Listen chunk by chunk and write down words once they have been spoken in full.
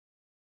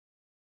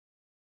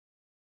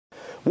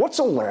What's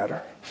a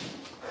ladder?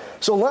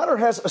 So a ladder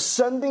has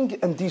ascending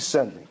and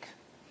descending.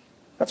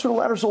 That's what a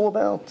ladder's all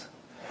about.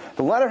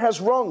 The ladder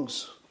has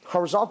rungs,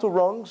 horizontal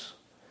rungs,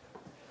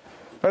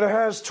 and it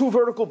has two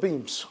vertical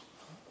beams.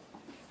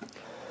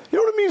 You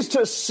know what it means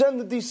to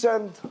ascend and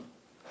descend?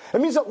 It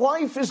means that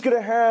life is going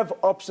to have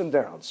ups and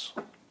downs.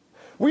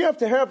 We have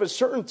to have a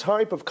certain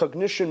type of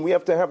cognition. We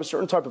have to have a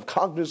certain type of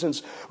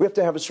cognizance. We have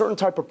to have a certain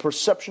type of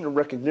perception and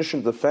recognition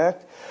of the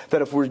fact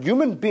that if we're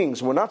human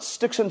beings, we're not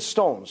sticks and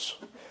stones.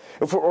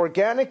 If we're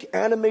organic,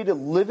 animated,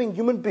 living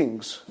human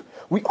beings,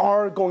 we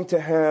are going to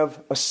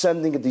have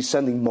ascending and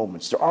descending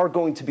moments. There are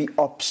going to be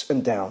ups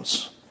and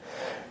downs.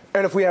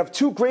 And if we have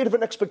too great of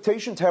an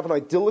expectation to have an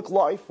idyllic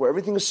life where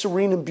everything is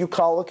serene and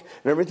bucolic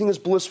and everything is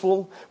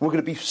blissful, we're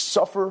going to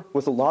suffer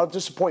with a lot of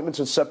disappointments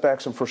and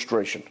setbacks and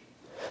frustration.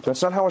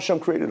 That's not how Hashem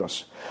created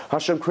us.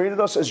 Hashem created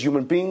us as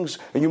human beings,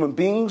 and human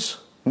beings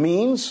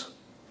means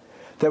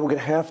that we're going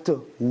to have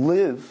to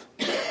live,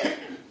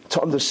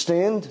 to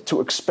understand, to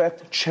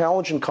expect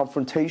challenge and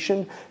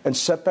confrontation and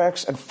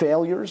setbacks and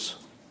failures.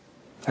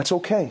 That's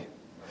okay.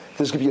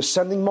 There's going to be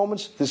ascending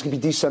moments, there's going to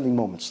be descending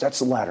moments. That's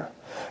the ladder.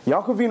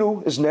 Yaakov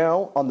Avinu is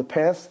now on the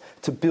path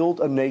to build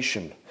a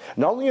nation.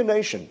 Not only a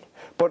nation,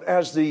 but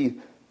as the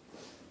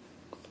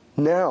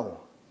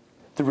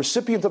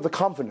recipient of the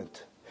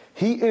covenant.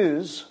 He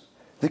is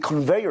the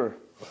conveyor,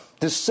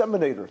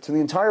 disseminator to the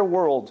entire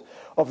world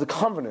of the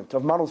covenant,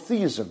 of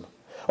monotheism,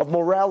 of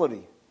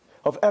morality,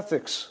 of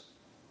ethics.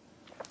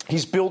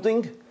 He's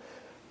building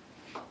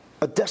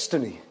a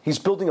destiny. He's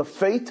building a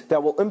fate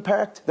that will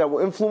impact, that will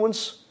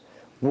influence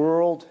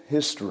world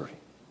history.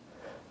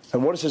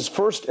 And what is his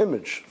first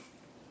image?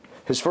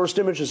 His first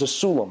image is a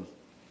sulam,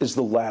 is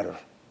the ladder.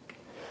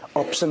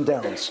 Ups and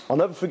downs. I'll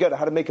never forget, I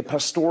had to make a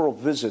pastoral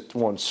visit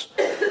once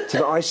to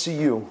the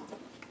ICU.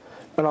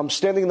 And I'm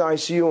standing in the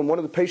ICU, and one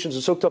of the patients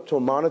is hooked up to a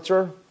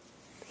monitor.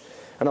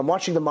 And I'm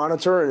watching the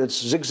monitor, and it's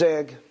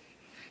zigzag.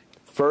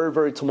 Very,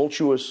 very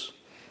tumultuous.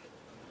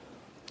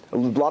 A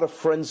lot of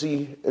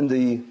frenzy in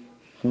the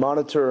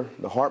monitor,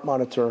 the heart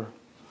monitor,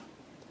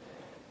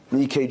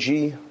 the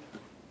EKG.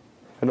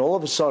 And all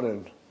of a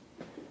sudden,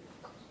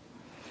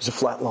 there's a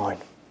flat line.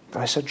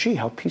 And I said, gee,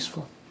 how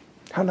peaceful.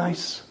 How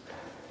nice.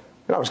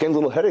 And I was getting a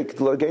little headache,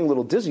 getting a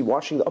little dizzy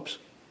watching the ups.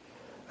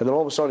 And then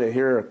all of a sudden I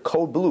hear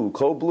code blue,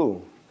 code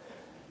blue.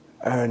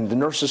 And the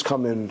nurses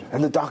come in,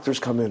 and the doctors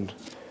come in.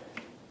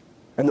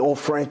 And they're all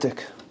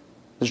frantic.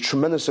 There's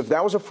tremendous, if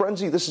that was a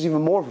frenzy, this is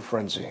even more of a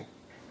frenzy.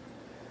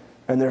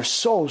 And they're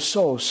so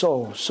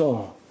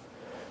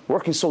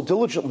working so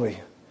diligently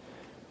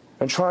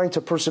and trying to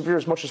persevere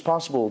as much as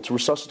possible to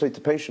resuscitate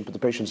the patient, but the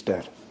patient's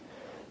dead.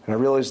 And I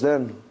realized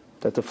then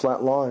that the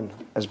flat line,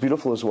 as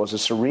beautiful as it was,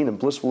 as serene and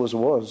blissful as it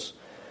was,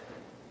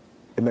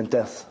 it meant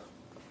death.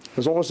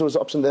 As long as there was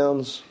ups and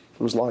downs,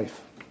 it was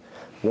life.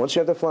 Once you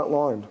have that flat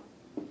line,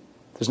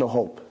 there's no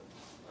hope.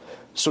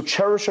 So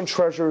cherish and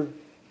treasure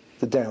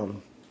the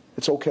down.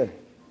 It's okay.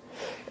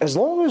 As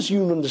long as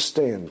you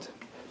understand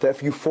that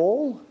if you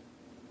fall,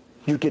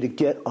 you get to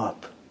get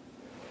up.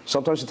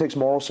 Sometimes it takes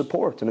moral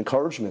support and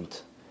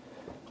encouragement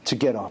to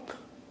get up.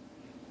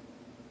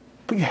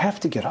 But you have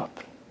to get up.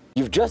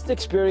 You've just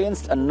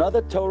experienced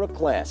another Torah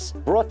class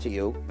brought to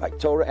you by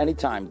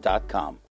TorahAnytime.com.